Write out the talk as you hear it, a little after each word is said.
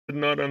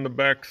nut on the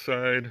back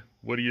side,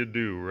 what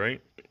do,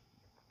 right?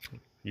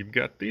 You've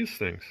got these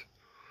things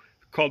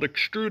called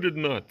extruded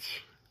nuts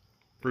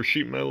for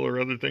sheet metal or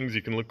other things.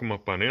 You can look them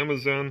up on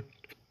Amazon.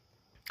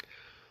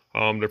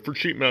 They're for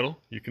sheet metal.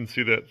 You can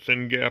see that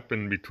thin gap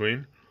in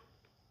between.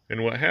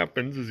 And what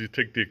happens is you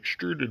take the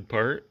extruded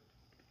part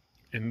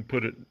and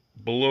put it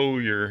below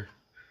your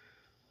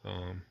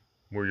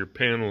where your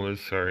panel is.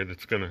 Sorry,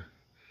 that's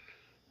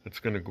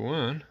gonna go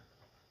on.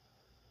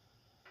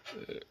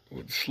 It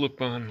would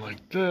slip on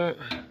like that.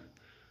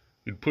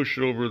 You'd push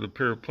it over with a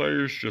pair of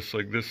pliers just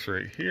like this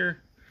right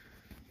here.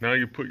 Now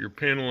you put your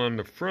panel on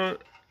the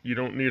front. You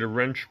don't need a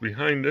wrench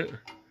behind it,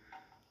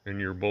 and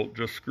your bolt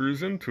just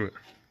screws into it.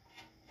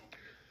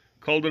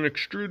 Called an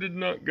extruded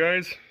nut,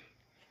 guys.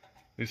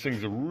 These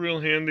things are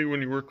real handy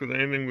when you work with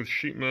anything with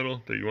sheet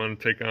metal that you want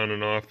to take on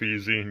and off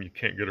easy and you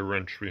can't get a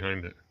wrench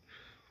behind it.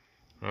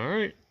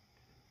 Alright.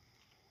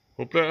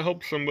 Hope that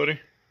helps somebody.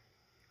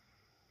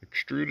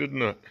 Extruded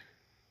nut.